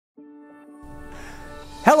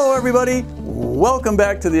Hello everybody, welcome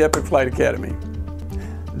back to the Epic Flight Academy.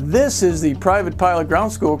 This is the Private Pilot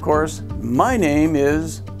Ground School course. My name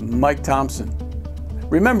is Mike Thompson.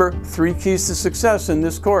 Remember, 3 keys to success in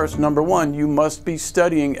this course. Number 1, you must be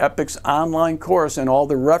studying Epic's online course and all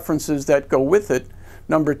the references that go with it.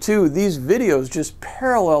 Number 2, these videos just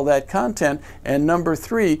parallel that content. And number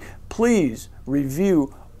 3, please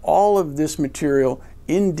review all of this material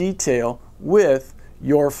in detail with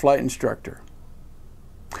your flight instructor.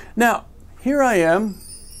 Now, here I am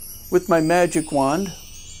with my magic wand,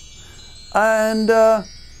 and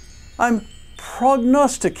I'm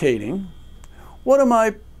prognosticating. What am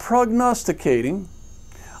I prognosticating?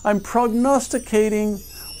 I'm prognosticating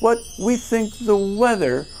what we think the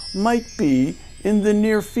weather might be in the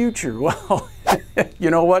near future. Well, you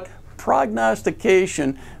know what?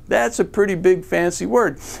 Prognostication, that's a pretty big fancy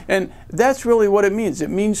word. And that's really what it means. It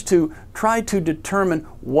means to try to determine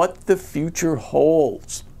what the future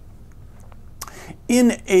holds.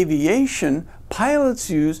 In aviation, pilots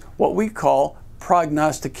use what we call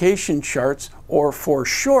prognostication charts, or for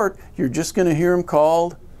short, you're just going to hear them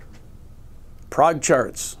called Prog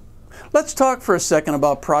Charts. Let's talk for a second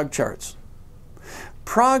about Prog Charts.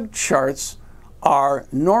 Prog Charts are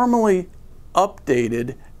normally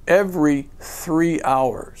updated every 3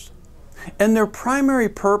 hours. And their primary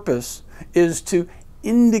purpose is to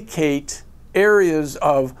indicate areas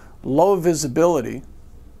of low visibility,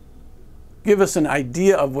 give us an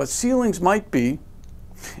idea of what ceilings might be,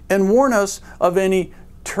 and warn us of any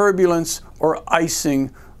turbulence or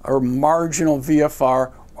icing or marginal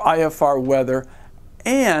VFR, IFR weather,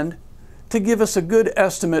 and to give us a good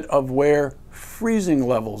estimate of where freezing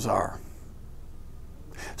levels are.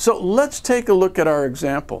 So let's take a look at our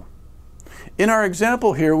example. In our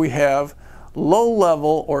example here we have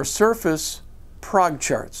low-level or surface prog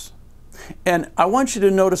charts. And I want you to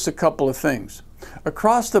notice a couple of things.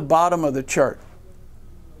 Across the bottom of the chart,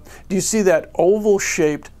 do you see that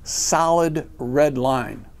oval-shaped solid red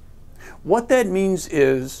line? What that means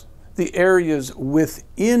is the areas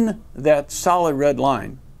within that solid red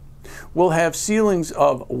line will have ceilings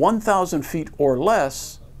of 1,000 feet or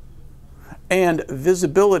less and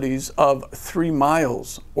visibilities of 3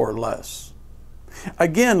 miles or less.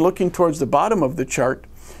 Again, looking towards the bottom of the chart,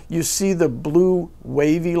 you see the blue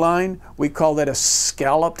wavy line. We call that a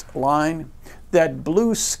scalloped line. That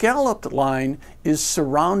blue scalloped line is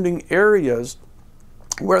surrounding areas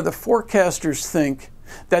where the forecasters think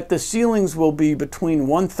that the ceilings will be between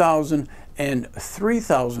 1,000 and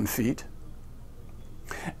 3,000 feet,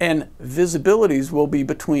 and visibilities will be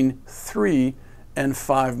between 3 and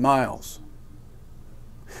 5 miles.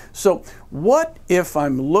 So what if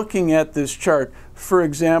I'm looking at this chart, for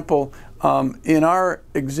example, in our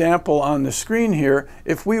example on the screen here,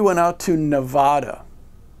 if we went out to Nevada,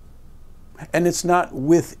 and it's not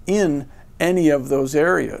within any of those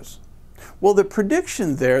areas. Well, the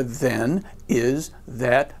prediction there then is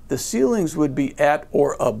that the ceilings would be at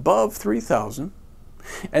or above 3,000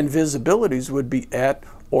 and visibilities would be at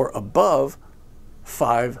or above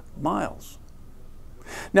 5 miles.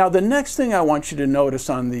 Now, the next thing I want you to notice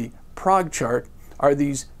on the prog chart are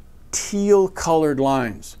these teal colored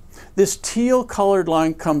lines. This teal colored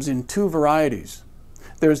line comes in 2 varieties.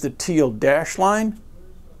 There's the teal dash line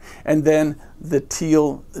and then the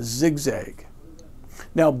teal zigzag.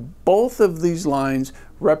 Now, both of these lines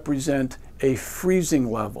represent a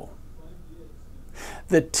freezing level.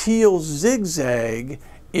 The teal zigzag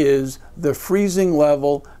is the freezing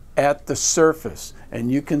level at the surface,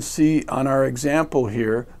 and you can see on our example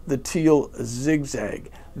here the teal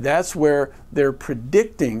zigzag. That's where they're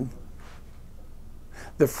predicting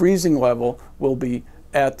the freezing level will be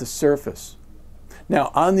at the surface.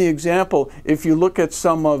 Now, on the example, if you look at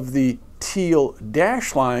some of the teal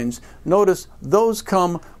dash lines, notice those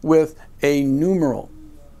come with a numeral.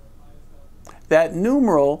 That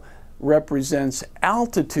numeral represents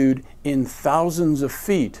altitude in thousands of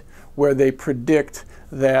feet, where they predict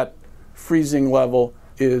that freezing level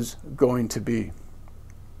is going to be.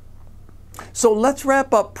 So let's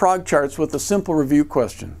wrap up prog charts with a simple review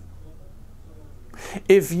question.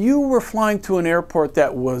 If you were flying to an airport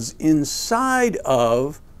that was inside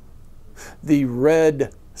of the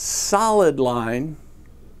red solid line,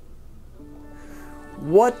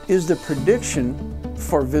 what is the prediction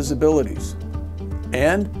for visibilities?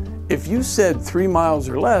 And if you said 3 miles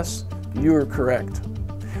or less, you are correct.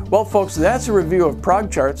 Well, folks, that's a review of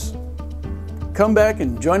prog charts. Come back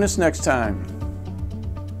and join us next time.